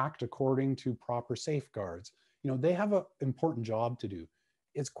act according to proper safeguards. They have an important job to do.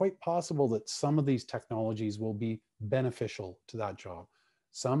 It's quite possible that some of these technologies will be beneficial to that job.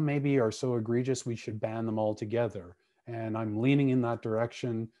 Some maybe are so egregious we should ban them altogether. And I'm leaning in that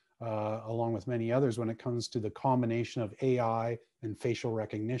direction along with many others when it comes to the combination of AI and facial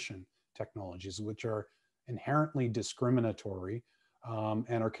recognition technologies, which are inherently discriminatory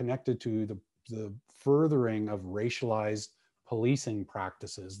and are connected to the furthering of racialized policing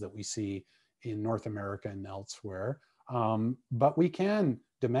practices that we see in North America and elsewhere. But we can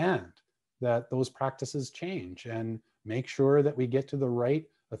demand that those practices change and make sure that we get to the right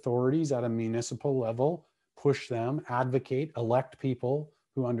authorities at a municipal level, push them, advocate, elect people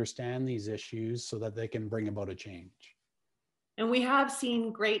who understand these issues so that they can bring about a change. And we have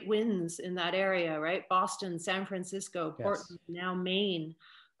seen great wins in that area, right? Boston, San Francisco, Portland, yes. Now Maine.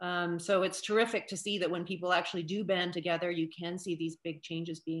 So it's terrific to see that when people actually do band together, you can see these big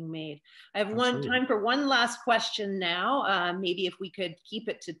changes being made. I have time for one last question now. Maybe if we could keep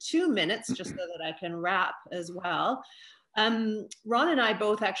it to 2 minutes, just so that I can wrap as well. Ron and I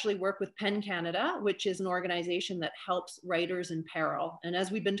both actually work with PEN Canada, which is an organization that helps writers in peril. And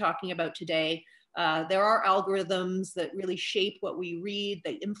as we've been talking about today, there are algorithms that really shape what we read.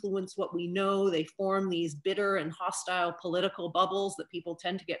 They influence what we know. They form these bitter and hostile political bubbles that people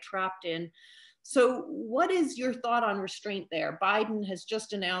tend to get trapped in. So what is your thought on restraint there? Biden has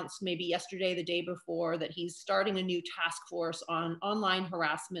just announced, maybe yesterday, the day before, that he's starting a new task force on online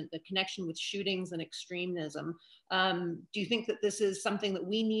harassment, the connection with shootings and extremism. Do you think that this is something that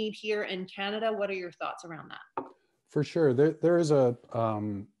we need here in Canada? What are your thoughts around that? For sure. There is a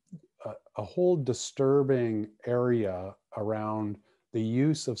whole disturbing area around the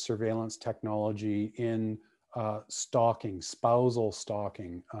use of surveillance technology in stalking, spousal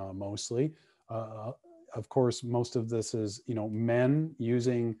stalking mostly. Of course, most of this is, men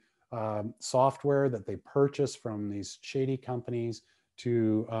using software that they purchase from these shady companies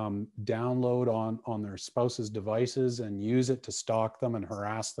to download on their spouse's devices and use it to stalk them and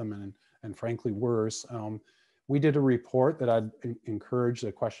harass them and frankly worse. We did a report that I'd encourage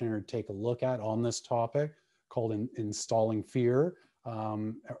the questioner to take a look at on this topic called Installing Fear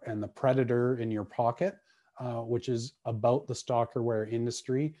and the Predator in Your Pocket, which is about the stalkerware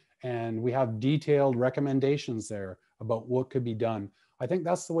industry. And we have detailed recommendations there about what could be done. I think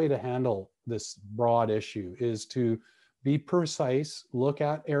that's the way to handle this broad issue, is to be precise, look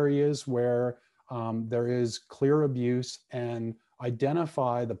at areas where there is clear abuse, and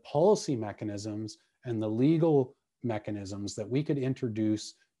identify the policy mechanisms and the legal mechanisms that we could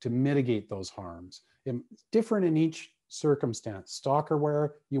introduce to mitigate those harms. It's different in each circumstance.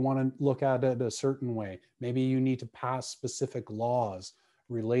 Stalkerware, you want to look at it a certain way. Maybe you need to pass specific laws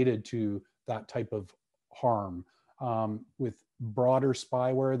related to that type of harm. With broader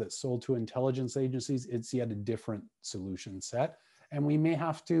spyware that's sold to intelligence agencies, it's yet a different solution set. And we may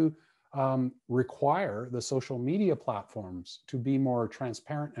have to require the social media platforms to be more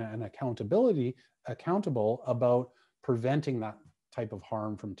transparent and accountable about preventing that type of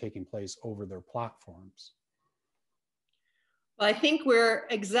harm from taking place over their platforms. Well, I think we're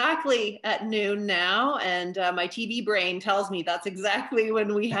exactly at noon now, and my TV brain tells me that's exactly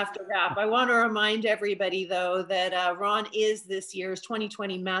when we have to wrap. I want to remind everybody, though, that Ron is this year's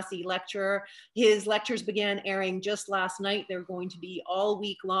 2020 Massey Lecturer. His lectures began airing just last night. They're going to be all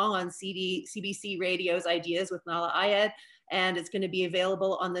week long on CBC Radio's Ideas with Nala Ayed, and it's going to be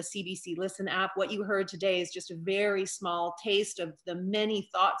available on the CBC Listen app. What you heard today is just a very small taste of the many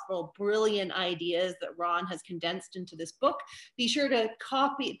thoughtful, brilliant ideas that Ron has condensed into this book. Be sure to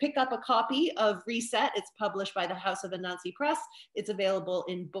pick up a copy of Reset. It's published by the House of Anansi Press. It's available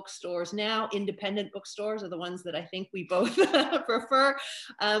in bookstores now. Independent bookstores are the ones that I think we both prefer.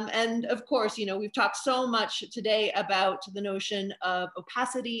 And of course, you know, we've talked so much today about the notion of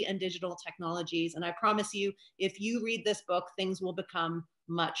opacity and digital technologies. And I promise you, if you read this book, things will become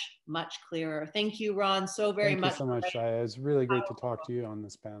much, much clearer. Thank you, Ron, so very much. Thank you so much, Ziya. It's really great to talk to you on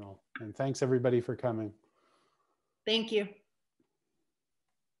this panel. And thanks everybody for coming. Thank you.